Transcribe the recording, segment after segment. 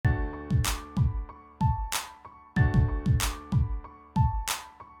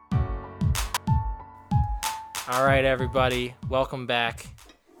All right, everybody, welcome back.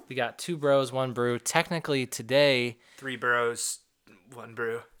 We got 2 bros, 1 brew. Technically, today, 3 bros, 1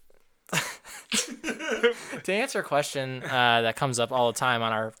 brew. to answer a question that comes up all the time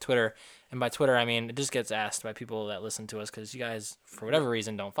on our Twitter, and by Twitter, I mean it just gets asked by people that listen to us because you guys, for whatever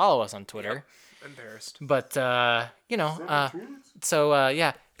reason, don't follow us on Twitter. Yep. Embarrassed. But,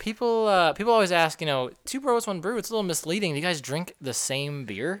 people always ask, 2 bros, 1 brew, it's a little misleading. Do you guys drink the same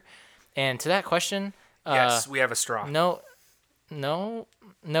beer? And to that question... yes, we have a straw. No,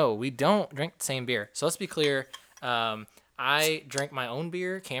 we don't drink the same beer. So let's be clear. I drink my own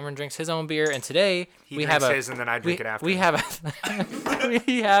beer. Cameron drinks his own beer, and today he drinks his, and then I drink it after. We have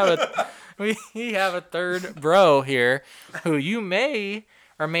a third bro here, who you may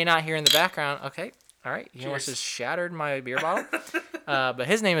or may not hear in the background. Okay, all right. You almost just shattered my beer bottle. But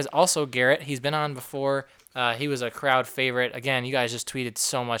his name is also Garrett. He's been on before. He was a crowd favorite. Again, you guys just tweeted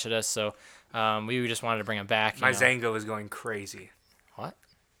so much at us, so. We just wanted to bring him back. My Zanga was going crazy. What?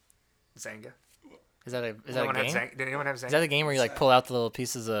 Zanga? Is that a game? Did anyone have Zanga? Is that the game where you pull out the little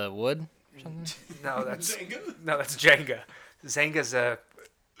pieces of wood or something? No, that's Jenga. Zanga's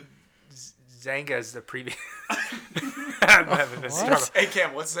the previous. I'm having this trouble. Hey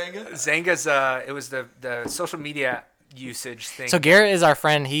Cam, what's Zanga? Zanga's it was the social media usage thing. So Garrett is our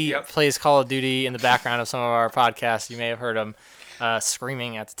friend. He plays Call of Duty in the background of some of our podcasts. You may have heard him.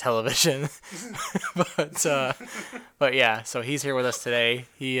 Screaming at the television, but yeah, so he's here with us today.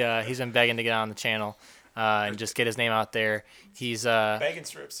 He's been begging to get on the channel and just get his name out there. He's begging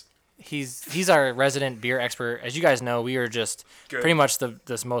strips. He's our resident beer expert. As you guys know, we are just pretty much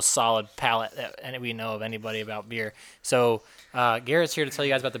the most solid palate that we know of anybody about beer. So Garrett's here to tell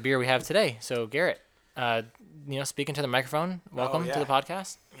you guys about the beer we have today. So Garrett, speaking to the microphone, welcome to the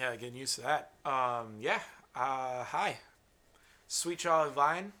podcast. Yeah, getting used to that. Hi. Sweet Charlie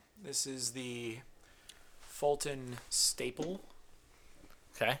Vine. This is the Fulton Staple.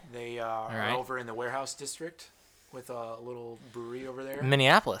 Okay. They are over in the Warehouse District with a little brewery over there.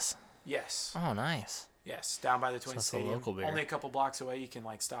 Minneapolis. Yes. Oh, nice. Yes, down by the Twin Stadium. Local beer. Only a couple blocks away. You can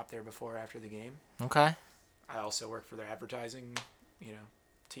stop there before or after the game. Okay. I also work for their advertising,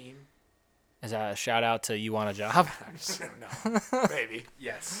 team. Is that a shout out to You Want a Job? No, maybe.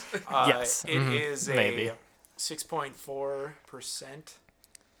 Yes. Yes. It is a maybe. 6.4%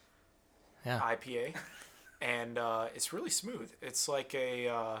 IPA, and it's really smooth. It's like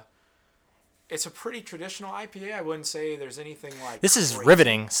it's a pretty traditional IPA. I wouldn't say there's anything like this is crazy.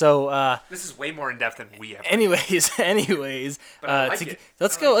 Riveting. So this is way more in depth than we have. Anyways, but I like it.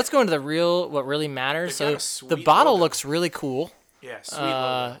 Let's go into what really matters. They've So got a the bottle logo. looks really cool. Yeah, sweet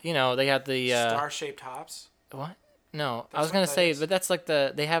logo. They got the star-shaped hops. what? No, That's I was what gonna that say, is. but that's like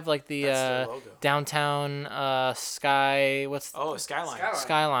they have like the That's their logo. downtown sky. What's Skyline.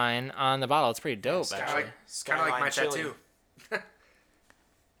 Skyline on the bottle? It's pretty dope, actually. Kind of like my Chili.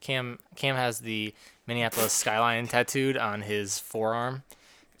 tattoo. Cam has the Minneapolis skyline tattooed on his forearm.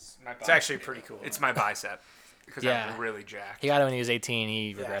 It's actually pretty cool. It's my bicep because Yeah. I'm really jacked. He got it when he was 18.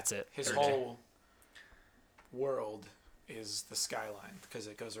 He regrets it. His whole world is the skyline because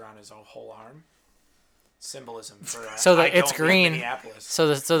it goes around his whole arm. Symbolism for So it's don't live in green. Minneapolis.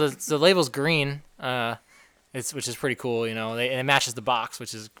 So the label's green. Which is pretty cool. And it matches the box,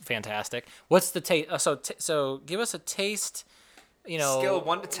 which is fantastic. What's the taste? So give us a taste. Scale of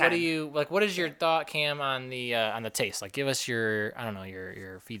 1 to 10. What do you like? What is your thought, Cam, on the taste? Give us your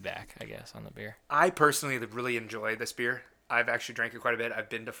your feedback, I guess, on the beer. I personally really enjoy this beer. I've actually drank it quite a bit. I've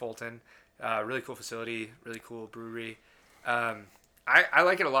been to Fulton. Really cool facility, really cool brewery. I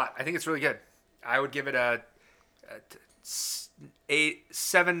like it a lot. I think it's really good. I would give it a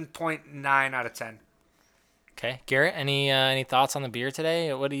 7.9 out of 10. Okay, Garrett, any thoughts on the beer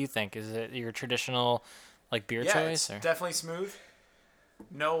today? What do you think? Is it your traditional beer choice? It's definitely smooth.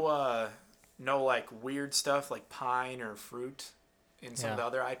 No weird stuff like pine or fruit in some of the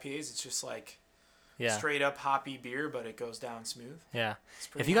other IPAs. It's just straight up hoppy beer, but it goes down smooth. Yeah.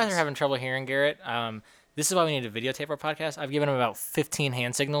 If you guys are having trouble hearing Garrett, this is why we need to videotape our podcast. I've given him about 15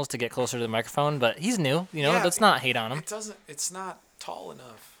 hand signals to get closer to the microphone, but he's new. Let's not hate on him. It's not tall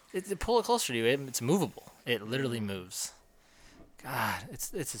enough. Pull it closer to you. It's movable. It literally moves. God,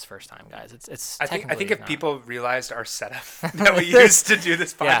 it's his first time, guys. I think if people realized our setup that we used to do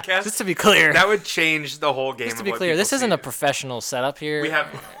this podcast, just to be clear, that would change the whole game. Just to be clear, this isn't a professional setup here.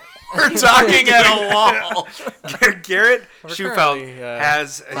 We're talking at a wall. Garrett Schufeld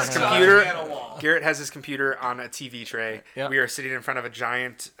has his computer. Garrett has his computer on a TV tray. Yep. We are sitting in front of a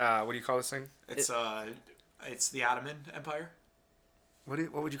giant. What do you call this thing? It's the Ottoman Empire.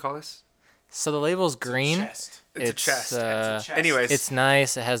 What would you call this? So the label's green. It's a chest. Anyways, it's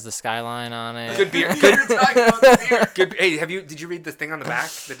nice. It has the skyline on it. Good beer. Good. Hey, did you read the thing on the back?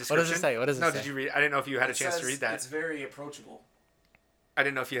 The description. What does it say? What does it say? No, did you read? I didn't know if you had a chance to read that. It's very approachable. I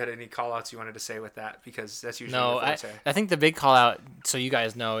didn't know if you had any call-outs you wanted to say with that, because that's usually no. I think the big call-out, so you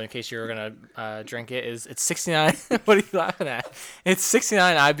guys know, in case you're gonna drink it, is it's 69. What are you laughing at? It's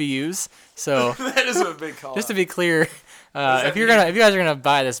 69 IBUs. So that is a big call-out. Just to be clear. If you guys are gonna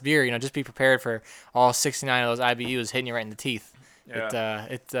buy this beer, just be prepared for all 69 of those IBUs hitting you right in the teeth.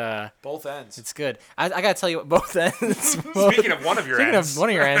 Yeah. Both ends. It's good. I gotta tell you, both ends. Speaking of one of your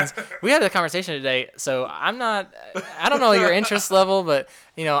ends, we had a conversation today. So I don't know your interest level, but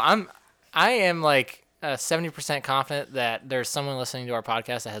I am like 70% confident that there's someone listening to our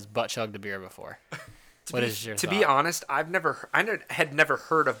podcast that has butt chugged a beer before. To be honest, I had never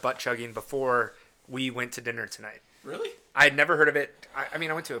heard of butt chugging before we went to dinner tonight. Really? I had never heard of it. I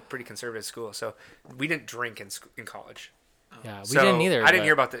went to a pretty conservative school, so we didn't drink in college. Yeah, we didn't either. I didn't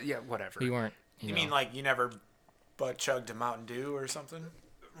hear about that. Yeah, whatever. We weren't. You mean like you never butt chugged a Mountain Dew or something?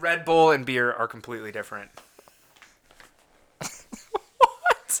 Red Bull and beer are completely different.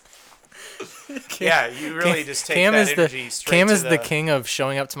 What? Yeah, you really just take that energy straight Cam to is the king of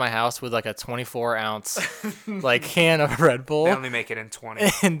showing up to my house with like a 24-ounce like can of Red Bull. They only make it in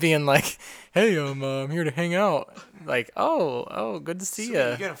 20. And being like, "Hey, I'm here to hang out." Like, oh, good to see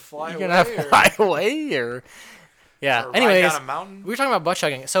you. You gonna fly away or? Yeah. Or anyways, ride down a mountain? We were talking about butt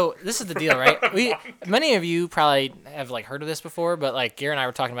chugging. So this is the deal, right? Many of you probably have like heard of this before, but like Gary and I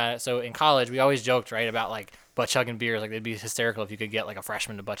were talking about it. So in college, we always joked, right, about like butt chugging beers. Like it'd be hysterical if you could get like a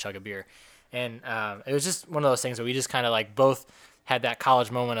freshman to butt chug a beer. And it was just one of those things where we just kind of like both had that college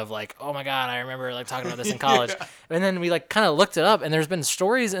moment of like, oh my God, I remember like talking about this in college. Yeah. And then we like kind of looked it up, and there's been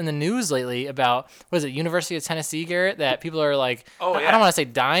stories in the news lately about, what is it, University of Tennessee, Garrett, that people are like, I don't want to say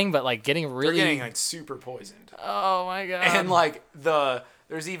dying, but like getting really. They're getting like super poisoned. Oh my God. And like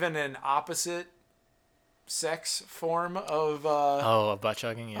there's even an opposite sex form of butt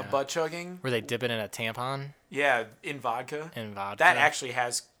chugging, yeah. Butt chugging. Where they dip it in a tampon? Yeah, in vodka. That actually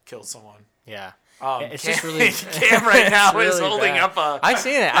has killed someone. Yeah. It's just really Cam right now is really holding up I've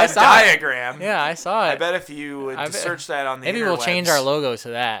seen it. I saw diagram. It. Yeah, I saw it. I bet if you would search that on the maybe we'll change our logo to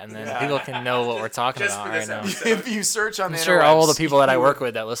that, and then people can know what we're talking about right now. If you search on the interwebs, I'm sure all the people that I work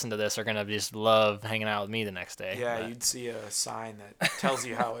with that listen to this are gonna just love hanging out with me the next day. Yeah, you'd see a sign that tells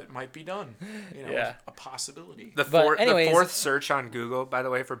you how it might be done. A possibility. The fourth search on Google, by the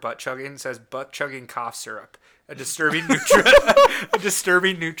way, for butt chugging says butt chugging cough syrup. A disturbing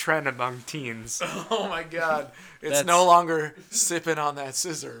new trend among teens. Oh my God! It's no longer sipping on that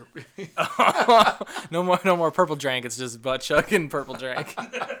scissor. No more purple drink. It's just butt chugging purple drink.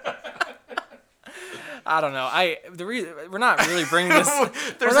 I don't know. We're not really bringing this.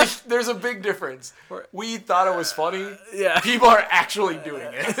 There's a big difference. We thought it was funny. Yeah. People are actually doing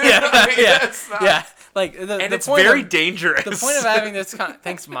it. Yeah. Like it's very dangerous. The point of having this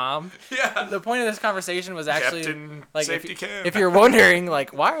thanks, Mom. Yeah. The point of this conversation was actually Captain like Safety Cam. If you're wondering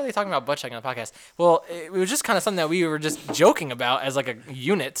like why are they talking about butt chugging on the podcast? Well, it was just kind of something that we were just joking about as like a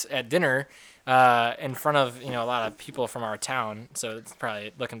unit at dinner. In front of a lot of people from our town, so it's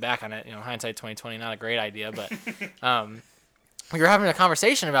probably looking back on it, hindsight 2020, not a great idea, but we were having a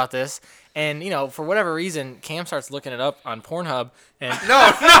conversation about this, and for whatever reason, Cam starts looking it up on Pornhub, and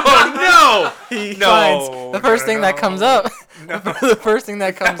no, he finds the first thing that comes up. No. The first thing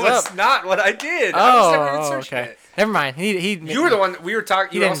that comes up. That's not what I did. I was never researching okay. it. Never mind. You were the one we were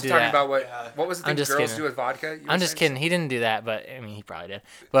talking. You were also talking about what was the thing girls kidding. do with vodka? I'm just kidding. He didn't do that, but I mean he probably did.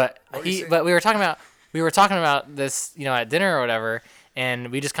 But we were talking about this, at dinner or whatever,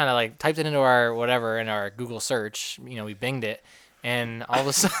 and we just kind of like typed it into our whatever in our Google search. We binged it, and all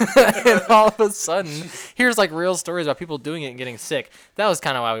of a sudden, here's like real stories about people doing it and getting sick. That was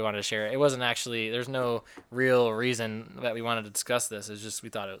kind of why we wanted to share it. It wasn't actually. There's no real reason that we wanted to discuss this. It's just we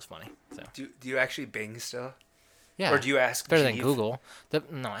thought it was funny. So. Do you actually Bing still? Yeah. Or do you ask better Jeeve? Than Google?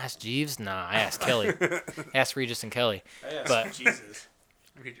 No, ask Jeeves. Nah, I asked Kelly. Ask Regis and Kelly. I asked Jesus.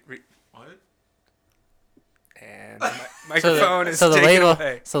 What? And my microphone is taken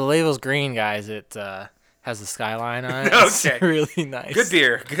away. So the label's green, guys. It has the skyline on it. Okay. It's really nice. Good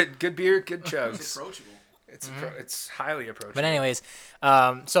beer. Good beer. Good chugs. It's approachable. It's highly approachable. But anyways,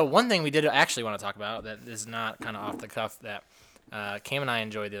 so one thing we did actually want to talk about that is not kind of off the cuff that Cam and I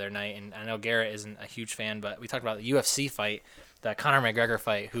enjoyed the other night, and I know Garrett isn't a huge fan, but we talked about the UFC fight, the Conor McGregor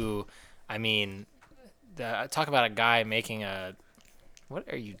fight, who, I mean, talk about a guy making a...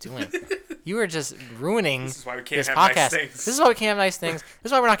 What are you doing? You are just ruining this podcast. Nice this is why we can't have nice things. This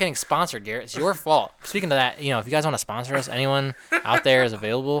is why we're not getting sponsored, Garrett. It's your fault. Speaking of that, if you guys want to sponsor us, anyone out there is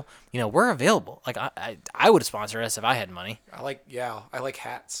available. We're available. Like I would sponsor us if I had money. I like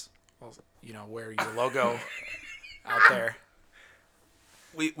hats. Well, wear your logo out there.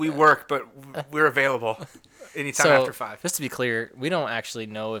 We work, but we're available anytime after 5. Just to be clear, we don't actually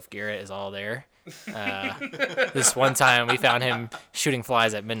know if Garrett is all there. This one time we found him shooting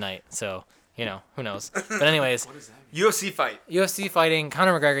flies at midnight, so who knows. But anyways, what is that? UFC fighting,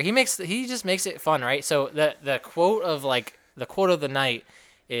 Conor McGregor. He just makes it fun, right? So the quote of the night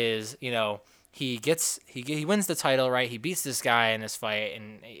is, he wins the title, right? He beats this guy in this fight,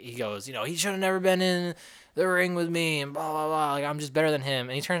 and he goes, he should have never been in the ring with me, and blah blah blah. Like, I'm just better than him.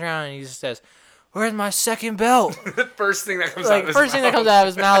 And he turns around and he just says, "Where's my second belt?" The first thing that comes out of his mouth. That comes out of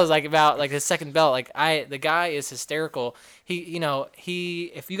his mouth is about his second belt. The guy is hysterical. He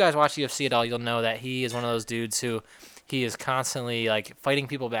if you guys watch UFC at all, you'll know that he is one of those dudes who he is constantly fighting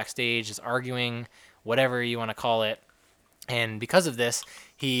people backstage, is arguing, whatever you want to call it. And because of this,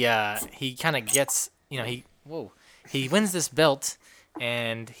 he kind of gets, he wins this belt,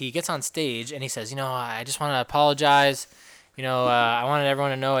 and he gets on stage and he says, I just want to apologize. I wanted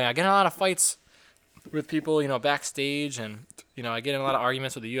everyone to know I get in a lot of fights with people, backstage, and, I get in a lot of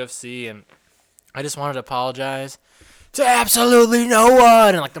arguments with the UFC, and I just wanted to apologize to absolutely no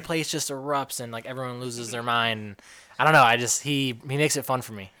one. And, the place just erupts, and, everyone loses their mind. And I don't know. He makes it fun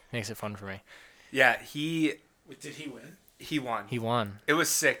for me. Yeah, Did he win? He won. He won. It was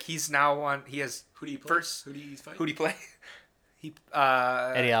sick. He's now won. He has... Who do you play? Who do you fight? Who do you play?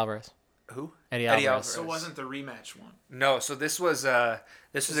 Eddie Alvarez. Who? Eddie Alvarez. So it wasn't the rematch one? No, so this was a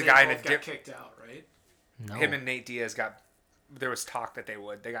guy in a got kicked out, right? No. Him and Nate Diaz there was talk that they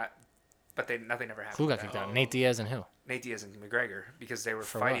would. Nothing ever happened. Who got kicked out? Nate Diaz and who? Nate Diaz and McGregor, because they were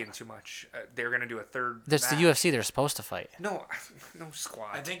fighting too much. They were going to do a third That's match. the UFC. They're supposed to fight. No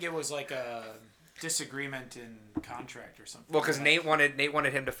squad. I think it was like a disagreement in contract or something. Well, because Nate wanted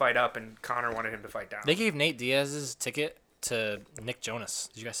him to fight up, and Conor wanted him to fight down. They gave Nate Diaz's ticket to Nick Jonas.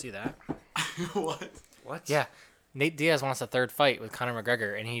 Did you guys see that? What? Yeah, Nate Diaz wants a third fight with Conor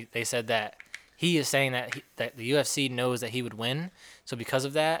McGregor, and they said that he is saying that the UFC knows that he would win, so because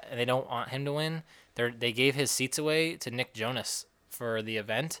of that, and they don't want him to win, they gave his seats away to Nick Jonas for the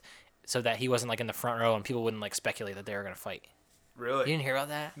event, so that he wasn't in the front row and people wouldn't speculate that they were gonna fight. Really? You didn't hear about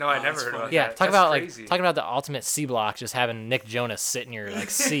that? No, I never heard about that. Yeah, talking That's about the ultimate C block, just having Nick Jonas sit in your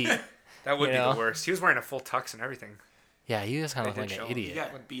seat. That would be the worst. He was wearing a full tux and everything. Yeah, he was kind of like an idiot. He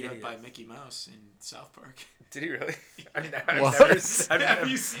got beat up by Mickey Mouse in South Park. Did he really? Have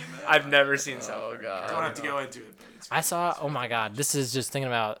you seen that? I've never seen South Park. Oh god. Don't have to go into it. But it's I saw. Oh my god, this is just thinking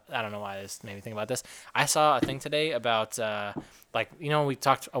about. I don't know why this made me think about this. I saw a thing today about we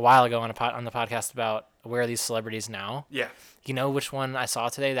talked a while ago on the podcast about where are these celebrities now. Yeah. You know which one I saw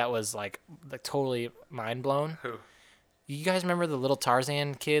today that was totally mind blown? Who? You guys remember the little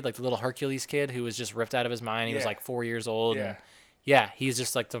Tarzan kid, the little Hercules kid who was just ripped out of his mind? He was 4 years old. Yeah. And, yeah, he's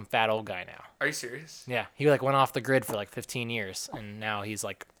just some fat old guy now. Are you serious? Yeah, he went off the grid for 15 years, and now he's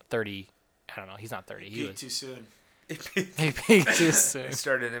 30. I don't know. He's not 30. He peaked too soon. He peaked too soon. I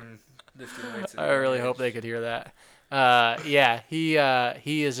started him lifting weights. I really hope they could hear that. Yeah,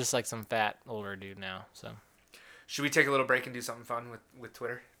 he is just some fat older dude now. So, should we take a little break and do something fun with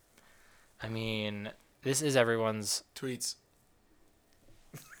Twitter? I mean, this is everyone's tweets.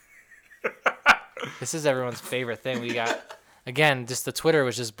 This is everyone's favorite thing. We got again. Just the Twitter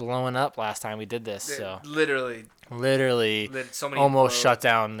was just blowing up last time we did this. So literally, so many almost shut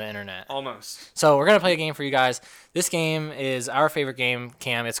down the internet. Almost. So we're gonna play a game for you guys. This game is our favorite game,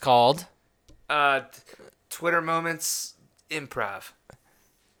 Cam. It's called Twitter Moments Improv.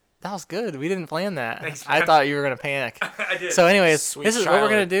 That was good. We didn't plan that. Thanks, I thought you were gonna panic. I did. So, anyways, Sweet this is what we're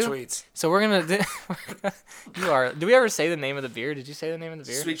gonna do. Tweets. So we're gonna do. You are. Do we ever say the name of the beer? Did you say the name of the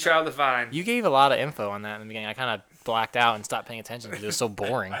beer? Sweet Child of the Vine. You gave a lot of info on that in the beginning. I kind of blacked out and stopped paying attention because it was so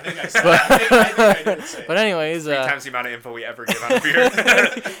boring. I think I said it. But anyways, 3 times the amount of info we ever give on a beer.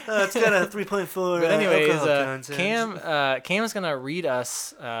 It's got a 3.4. But anyways, Cam's gonna read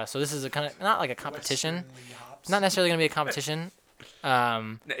us. So this is a kind of not like a competition. It's not necessarily gonna be a competition.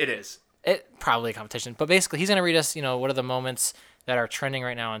 It is. It probably a competition, but basically he's gonna read us. What are the moments that are trending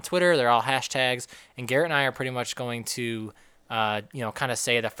right now on Twitter? They're all hashtags, and Garrett and I are pretty much going to, kind of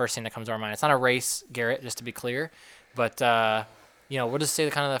say the first thing that comes to our mind. It's not a race, Garrett, just to be clear, but we'll just say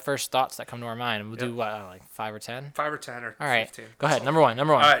the kind of the first thoughts that come to our mind. We'll do what, 5 or 10? 5 or 10 or all right. 15. Go ahead. Number one. All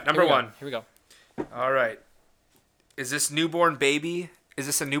right, number one. Here we go. All right. Is this a newborn baby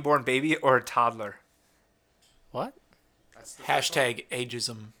or a toddler? What? Hashtag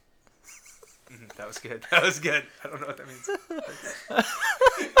ageism. That was good. That was good. I don't know what that means.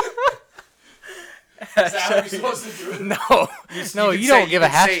 Is that how you're supposed to do it? No, you don't give a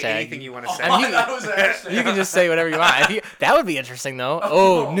hashtag. Say anything you want to say. That was a hashtag. You can just say whatever you want. That would be interesting, though.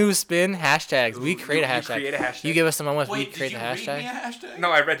 Oh, new spin hashtags. We create a hashtag. Create a hashtag. You give us a moment. We Wait, create did the you read hashtag. me a hashtag?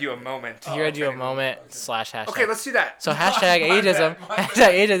 No, I read you a moment. You read you a moment / hashtag. Okay, let's do that. So hashtag My ageism. bad, my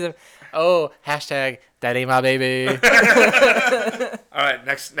Hashtag ageism. Oh, hashtag that ain't my baby. All right,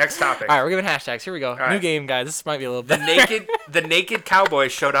 next topic. All right, we're giving hashtags. Here we go. New right. game, guys. This might be a little bit. The naked cowboy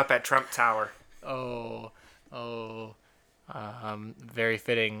showed up at Trump Tower. Very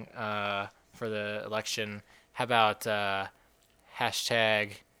fitting for the election. How about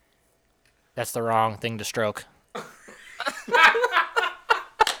hashtag that's the wrong thing to stroke?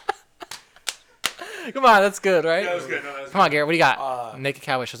 Come on, that's good, right? That was good. No, that was Come on, Garrett, what do you got? Naked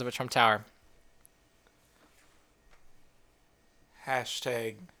cowboy shows up at Trump Tower.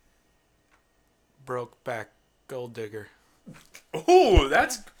 Hashtag broke back gold digger. Ooh,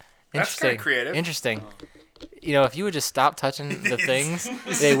 that's kind Interesting. of creative. Interesting. You know, if you would just stop touching the things,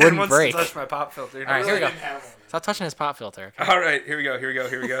 He they wouldn't wants break. to touch my pop filter. All right, here we go. Didn't have one. Stop touching his pop filter. Okay? All right, here we go. Here we go.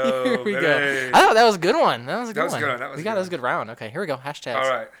 Here we baby. go. I thought that was a good one. That was a good was a one. good one. That was a That good was a good round. Okay, here we go. Hashtags. All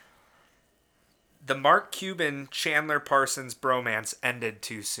right. The Mark Cuban Chandler Parsons bromance ended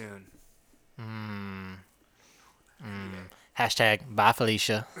too soon. Hashtag bye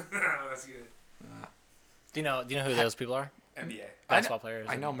Felicia. That's good. Do you know who those people are? NBA. Basketball players.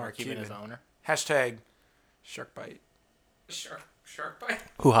 I know and Mark Cuban is the Cuban. owner. Hashtag shark bite. Shark bite.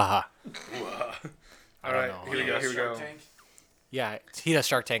 Hoo ha ha. All right, know. here we go. Here we go. Yeah, he does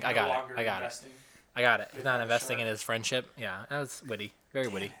Shark Tank. I got longer it. I got investing. it. I got it. He's not investing in his friendship. Yeah, that was witty. Very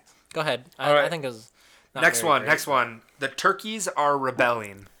witty. Go ahead. All right. I think it was. Not Next very one. great. Next one. The turkeys are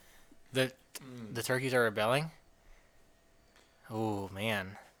rebelling. The turkeys are rebelling. Oh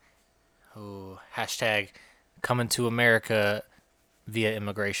man. Oh, hashtag coming to America via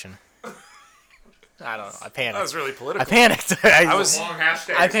immigration. I don't know. I panicked. That was really political. I panicked. I was. Long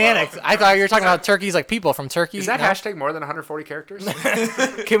hashtag. I panicked. I thought you were talking about turkeys, like people from Turkey. Is that No? hashtag more than 140 characters?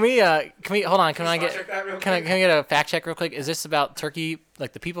 Can we hold on? Can I Spot get check that real can I quick? get a fact check real quick? Is this about Turkey,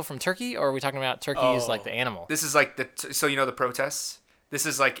 like the people from Turkey, or are we talking about turkeys like the animal? This is like so you know the protests. This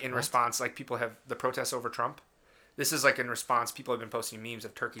is like in response, like people have the protests over Trump. This is like in response. People have been posting memes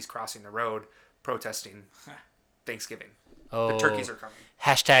of turkeys crossing the road protesting Thanksgiving. Oh, The turkeys are coming.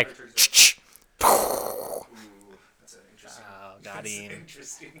 hashtag. That's interesting. Oh, got him.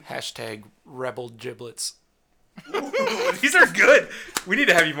 Interesting. Hashtag rebel giblets. These are good. We need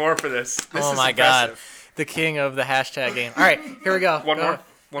to have you more for this. This Oh is my God, impressive. the king of the hashtag game. All right, here we go. One Go. more.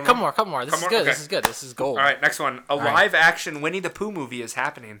 One Couple more. This is more? good. Okay. This is good. This is gold. All right, next one. A right. live-action Winnie the Pooh movie is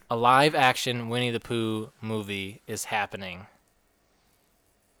happening. A live action Winnie the Pooh movie is happening.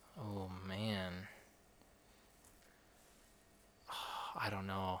 Oh man. I don't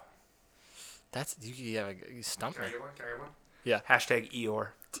know. That's you stumped me. Can I get one? Yeah. Hashtag Eeyore.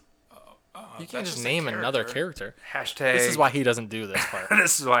 You can't that's just just a name another character. character. Hashtag. This is why he doesn't do this part.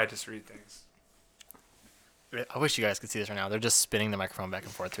 This is why I just read things. I wish you guys could see this right now. They're just spinning the microphone back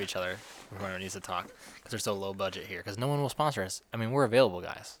and forth to each other when whoever needs to talk because they're so low budget here. Because no one will sponsor us. I mean, we're available,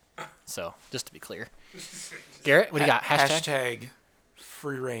 guys. So just to be clear, Garrett, what do you got? Hashtag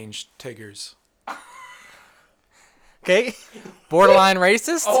free range tigers. Okay. Borderline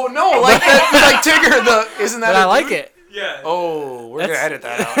racist. Oh no, like that, like Tigger. Isn't that? but a I like dude? it. Yeah. Oh, we're gonna That's- edit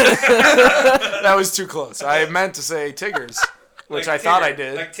that out. That was too close. I meant to say Tigers, which I thought I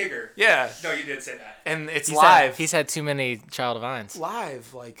did. Like Tigger. Yeah, No, you did say that. and it's He's live. He's had too many child of vines.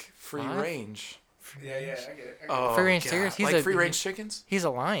 Live, like free Live? range. Yeah, I get it. Oh, Free range God. tigers? He's like a- free range chickens. He's a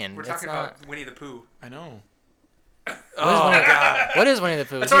lion. We're That's talking not. about Winnie the Pooh. I know. What is Oh Winnie- God. What is Winnie the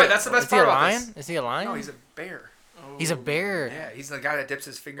Pooh? That's Is he all right, a- that's the best is he part a about lion? this. Is he a lion? No, he's a bear. He's a bear. Yeah, he's the guy that dips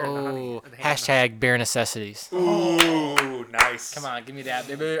his finger in the honey. Oh, the hand hashtag bare necessities. in the honey. Ooh, nice. Come on, give me that,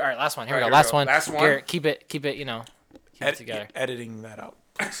 baby. All right, last one. Here we All go. right, Last one. Last one. Garrett, keep it. Keep it together. Editing that out.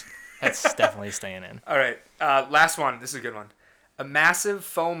 That's definitely staying in. All right, last one. This is a good one. A massive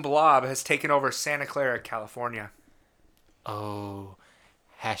foam blob has taken over Santa Clara, California. Oh,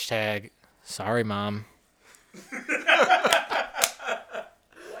 hashtag sorry, mom.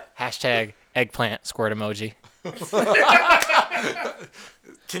 Hashtag eggplant squirt emoji.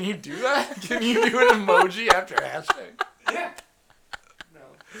 Can you do that? Can you do an emoji after hashtag? Yeah. No.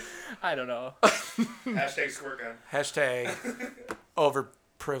 I don't know. Hashtag squirt gun. Hashtag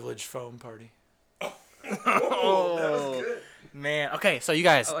overprivileged foam party. Oh, man. Okay, so you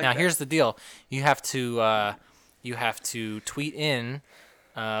guys, now here's the deal. You have to tweet in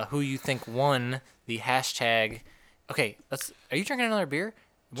who you think won the hashtag. Okay, are you drinking another beer?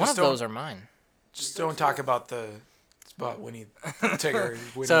 One Just of those are mine. Just don't talk about the Winnie Tigger.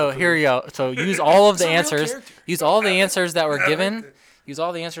 So here you go. So use all of the answers. Use all the answers that were given. Use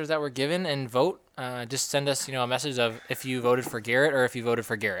all the answers that were given and vote. Just send us, a message of if you voted for Garrett or if you voted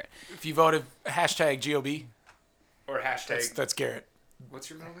for Garrett. If you voted #GOB or hashtag that's Garrett. What's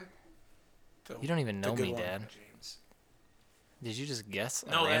your middle name? You don't even know me, Dad. James. Did you just guess a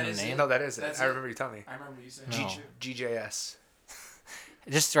No, random name? No, that is it. I remember you telling me. I remember you saying GJS.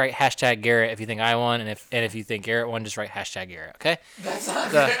 Just write #Garrett if you think I won, and if you think Garrett won, just write #Garrett. Okay. That's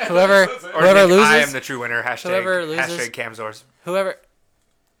not whoever loses. I am the true winner. Whoever loses. #Camzors. Whoever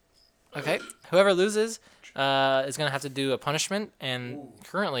loses is gonna have to do a punishment, and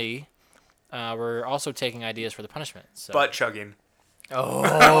currently, we're also taking ideas for the punishment. So. Butt chugging.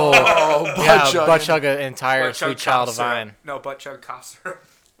 Butt chug an entire Butt chug Sweet Child cough syrup. Divine. No, butt chug cough syrup.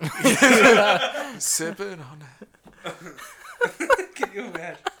 Sipping on it. Can you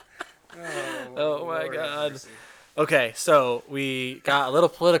imagine? Oh my God. Okay, so we got a little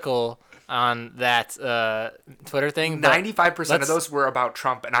political on that Twitter thing. 95% of those were about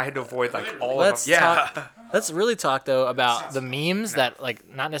Trump, and I had to avoid all of them. Yeah. Let's really talk though about the memes that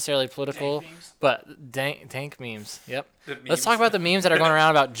not necessarily political, but dank memes. Yep. Let's talk about the memes that are going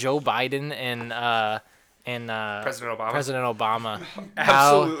around about Joe Biden and President Obama. President Obama. Absolutely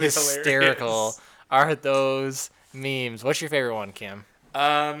How hysterical are those memes? What's your favorite one, Kim?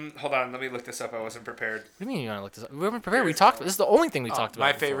 Hold on, let me look this up. I wasn't prepared. What do you mean you want to look this up? We weren't prepared. We talked. This is the only thing we talked about.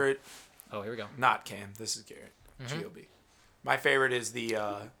 My before. favorite. Oh, here we go. Not Cam. This is Garrett. GOB. My favorite is the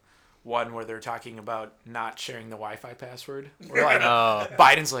one where they're talking about not sharing the Wi-Fi password. Where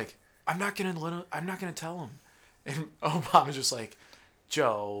Biden's like, I'm not gonna tell him, and Obama's just like,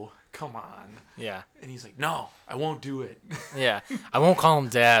 Joe, come on. Yeah. And he's like, no, I won't do it. Yeah. I won't call him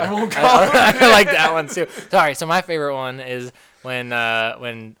Dad. I won't call him. I like that one too. Sorry. So my favorite one is when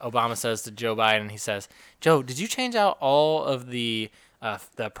Obama says to Joe Biden, he says, Joe, did you change out all of the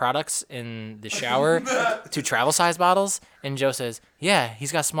products in the shower to travel size bottles? And Joe says, yeah,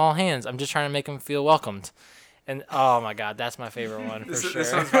 he's got small hands. I'm just trying to make him feel welcomed. And oh my God, that's my favorite one for sure.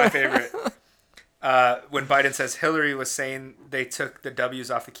 This one's my favorite. When Biden says Hillary was saying they took the W's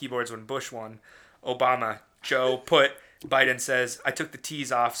off the keyboards when Bush won. Obama, Joe put, Biden says, I took the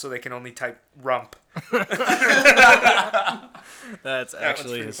T's off so they can only type rump. That's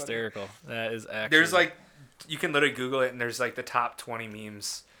actually hysterical. Funny. That is actually. There's you can literally Google it and there's the top 20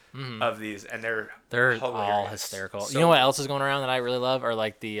 memes of these, and they're all hysterical. So, you know what else is going around that I really love are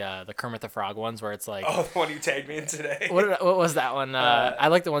the Kermit the Frog ones where it's like. Oh, the one you tagged me in today. What was that one? I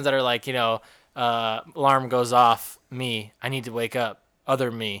like the ones that are alarm goes off, me, I need to wake up,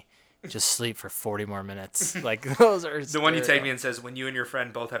 other me, just sleep for 40 more minutes. Those are the one you tagged me and says, when you and your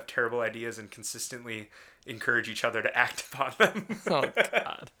friend both have terrible ideas and consistently encourage each other to act upon them. Oh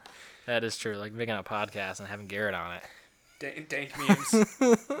God, that is true. Like making a podcast and having Garrett on it. Dank memes.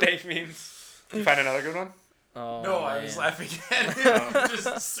 Dank memes. You find another good one? Oh, no, man. I was laughing at him.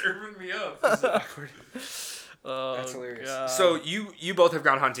 Just serving me up. This is awkward. Oh, that's hilarious. God. So you both have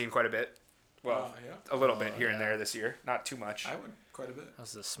gone hunting quite a bit. Well, yeah. A little bit here and there this year. Not too much. I went quite a bit. That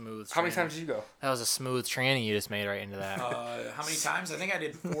was a smooth. How many times did you go? That was a smooth tranny you just made right into that. How many times? I think I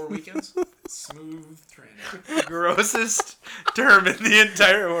did 4 weekends. Smooth tranny. Grossest term in the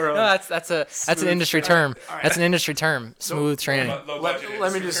entire world. No, that's an industry term. Right. That's an industry term. Smooth tranny.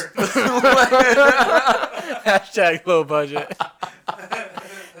 Let me just hashtag low budget.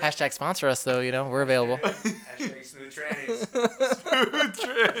 Hashtag sponsor us though. We're available. Hashtag smooth trannies. Smooth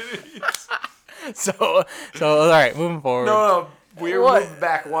trannies. So all right, moving forward. No, we're moving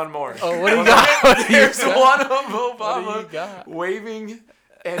back one more. Oh, what do you got? Here's one of Obama waving,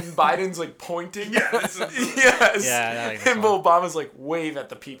 and Biden's pointing. Yes. Yeah. And Obama's wave at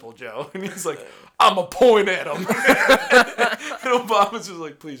the people, Joe, and he's like, I'm a point at him. And Obama's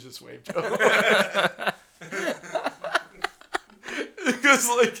just please just wave, Joe. Because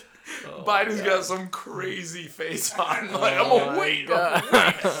Biden's got some crazy face on. I'm gonna wait.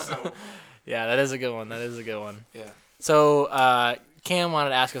 So. Yeah, that is a good one. Yeah. So, Cam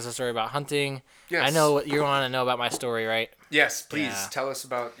wanted to ask us a story about hunting. Yes. I know what you want to know about my story, right? Yes, please tell us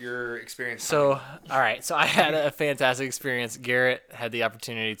about your experience. So, all right. So I had a fantastic experience. Garrett had the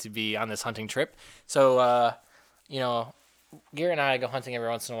opportunity to be on this hunting trip. So, Garrett and I go hunting every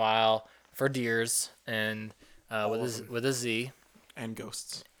once in a while for deers and with a Z. And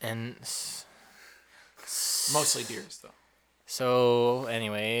ghosts. And mostly deers, though. So,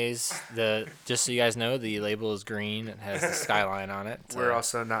 anyways, just so you guys know, the label is green. It has the skyline on it. We're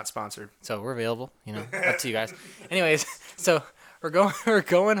also not sponsored, so we're available. Up to you guys. Anyways, so we're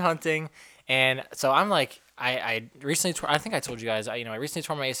going hunting, and so I'm I recently I think I told you guys I recently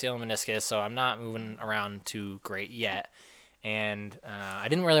tore my ACL and meniscus, so I'm not moving around too great yet, and I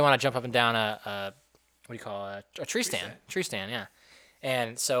didn't really want to jump up and down a what do you call a tree stand? Tree stand, yeah.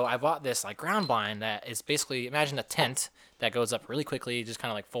 And so I bought this like ground blind that is basically, imagine a tent that goes up really quickly, just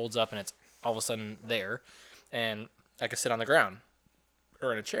kind of like folds up, and it's all of a sudden there, and I can sit on the ground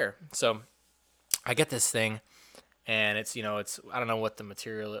or in a chair. So I get this thing, and it's I don't know what the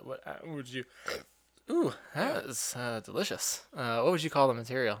material. What would you? Ooh, that is delicious. What would you call the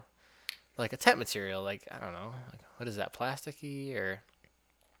material? Like a tent material, like I don't know, like, what is that, plasticky or?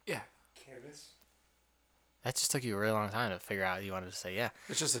 Yeah. Canvas. That just took you a really long time to figure out you wanted to say yeah.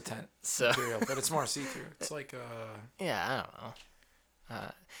 It's just a tent material, but it's more see-through. It's like yeah, I don't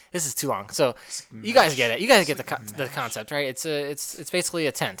know. This is too long. So you guys get it. You guys get the concept, right? It's basically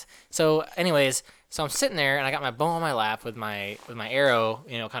a tent. So anyways, so I'm sitting there and I got my bow on my lap with my arrow,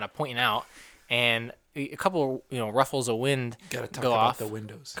 kind of pointing out, and a couple ruffles of wind go off. The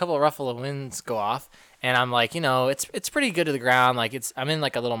windows. A couple of ruffle of winds go off, and I'm like, it's pretty good to the ground. Like I'm in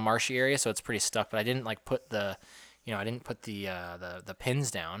like a little marshy area, so it's pretty stuck. But I didn't like put the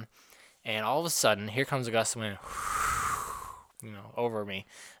pins down, and all of a sudden here comes a gust of wind, over me.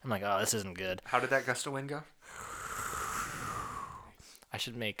 I'm like, oh, this isn't good. How did that gust of wind go? I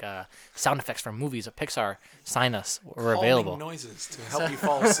should make sound effects from movies. A Pixar, sign us. We're available. Noises to help you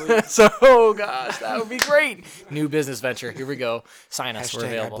fall asleep. Oh gosh, that would be great. New business venture. Here we go. Sign us. We're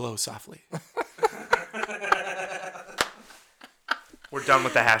available. I blow softly. We're done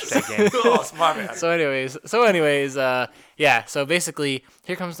with the hashtag game. Oh, it's my bad. So anyways, yeah. So basically,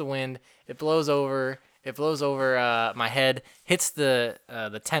 here comes the wind. It blows over. It blows over my head. Hits the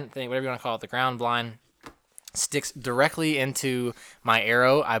tent thing, whatever you want to call it, the ground blind. Sticks directly into my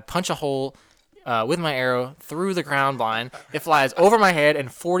arrow. I punch a hole with my arrow through the ground blind. It flies over my head and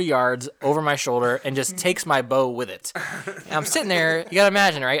 40 yards over my shoulder and just takes my bow with it. And I'm sitting there. You gotta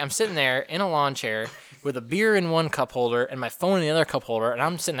imagine, right? I'm sitting there in a lawn chair with a beer in one cup holder and my phone in the other cup holder, and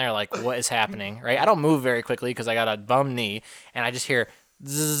I'm sitting there like, what is happening, right? I don't move very quickly because I got a bum knee, and I just hear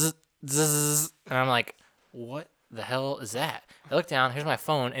zzz, zzz, and I'm like, what the hell is that? I look down. Here's my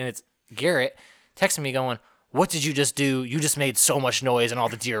phone, and it's Garrett texting me going, what did you just do? You just made so much noise and all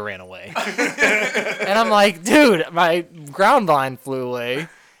the deer ran away. And I'm like, dude, my ground blind flew away.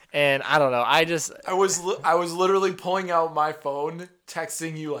 And I don't know. I was literally pulling out my phone,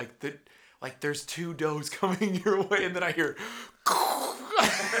 texting you like there's 2 does coming your way, and then I hear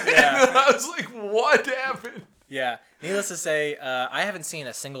yeah. And I was like, what happened? Yeah. Needless to say, I haven't seen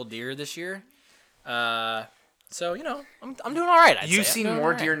a single deer this year. So, I'm doing all right. You've seen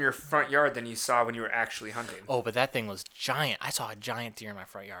more deer in your front yard than you saw when you were actually hunting. Oh, but that thing was giant. I saw a giant deer in my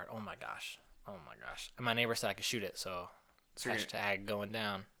front yard. Oh, my gosh. And my neighbor said I could shoot it, so hashtag going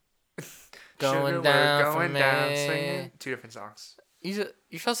down. Going down for me. Singing 2 different songs. You're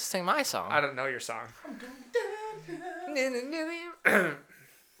supposed to sing my song. I don't know your song.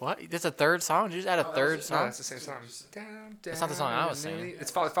 What? That's a third song? Did you just add a third song? No, it's the same song. That's not the song I was singing.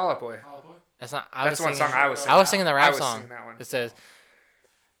 It's Fall Out Boy. That's not. That's one song I was singing. I was singing the rap song. Singing that one. It says,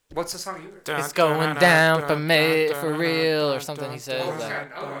 what's the song you were? it's going down for me, for real, or something he says.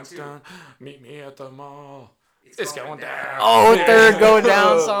 Meet me at the mall. It's going down. Oh, third going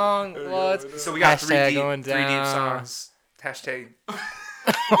down song. What? So we got Hashtag 3 going deep down. songs. Hashtag.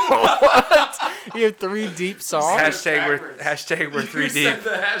 What? You have 3 deep songs? Hashtag we're 3 deep. Send the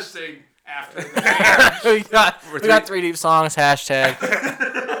hashtag after that. we got 3 deep songs. Hashtag.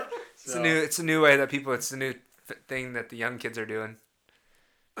 It's a new way that it's a new thing that the young kids are doing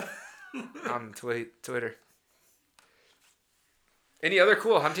on Twitter. Any other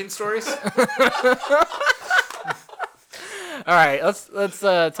cool hunting stories? All right, let's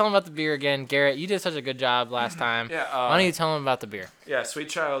tell them about the beer again. Garrett, you did such a good job last time. Yeah. Why don't you tell them about the beer? Yeah, Sweet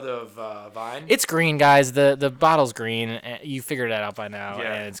Child of Vine. It's green, guys. The bottle's green. You figured that out by now,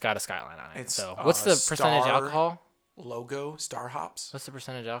 Yeah. and it's got a skyline on it. It's, so, what's the percentage alcohol? Logo Star Hops. What's the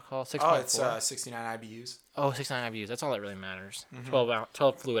percentage alcohol? 6.4. Oh, it's 69 IBUs. Oh, 69 IBUs. That's all that really matters. Mm-hmm.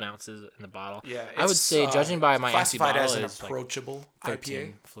 12 fluid ounces in the bottle. Yeah, I would say, judging by my empty bottle, as an it's approachable like IPA.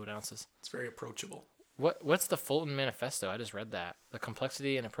 13 fluid ounces. It's very approachable. What's the Fulton Manifesto? I just read that. The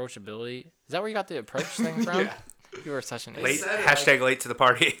complexity and approachability. Is that where you got the approach thing from? Yeah. You were such an Late. idiot. Hashtag late to the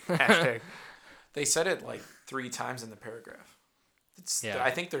party. Hashtag. They said it like 3 times in the paragraph. Yeah.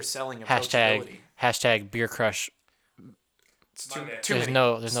 I think they're selling approachability. Hashtag beer crush. It's too There's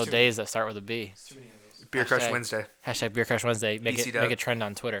many. no days that start with a B. Too many of those. Beer Crush Wednesday. Hashtag Beer Crush Wednesday. Make a trend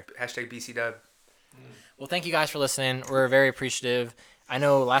on Twitter. Hashtag BC Dub. Well, thank you guys for listening. We're very appreciative. I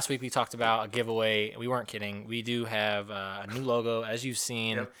know last week we talked about a giveaway. We weren't kidding. We do have a new logo, as you've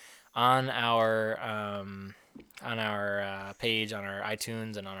seen. Yep. on our page, on our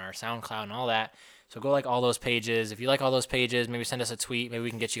iTunes, and on our SoundCloud and all that. So go like all those pages. If you like all those pages, maybe send us a tweet. Maybe we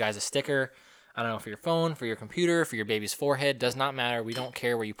can get you guys a sticker. I don't know, for your phone, for your computer, for your baby's forehead. Does not matter. We don't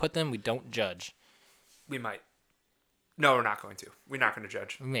care where you put them. We don't judge. We might. No, we're not going to. We're not going to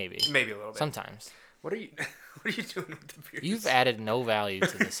judge. Maybe a little bit. Sometimes. What are you doing with the beers? You've added no value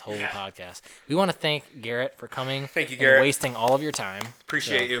to this whole podcast. We want to thank Garrett for coming. Thank you, Garrett. And wasting all of your time.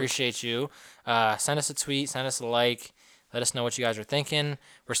 Appreciate you. Send us a tweet. Send us a like. Let us know what you guys are thinking.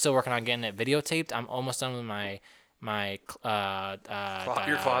 We're still working on getting it videotaped. I'm almost done with my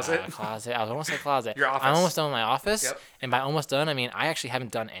your closet. I was almost say closet. Your office. I'm almost done with my office. Yep. And by almost done, I mean I actually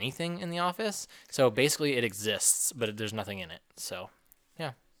haven't done anything in the office. So basically it exists, but there's nothing in it. So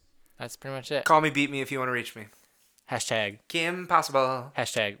yeah, that's pretty much it. Call me, beat me if you want to reach me. # Kim Possible.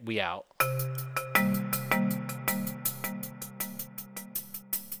 # we out.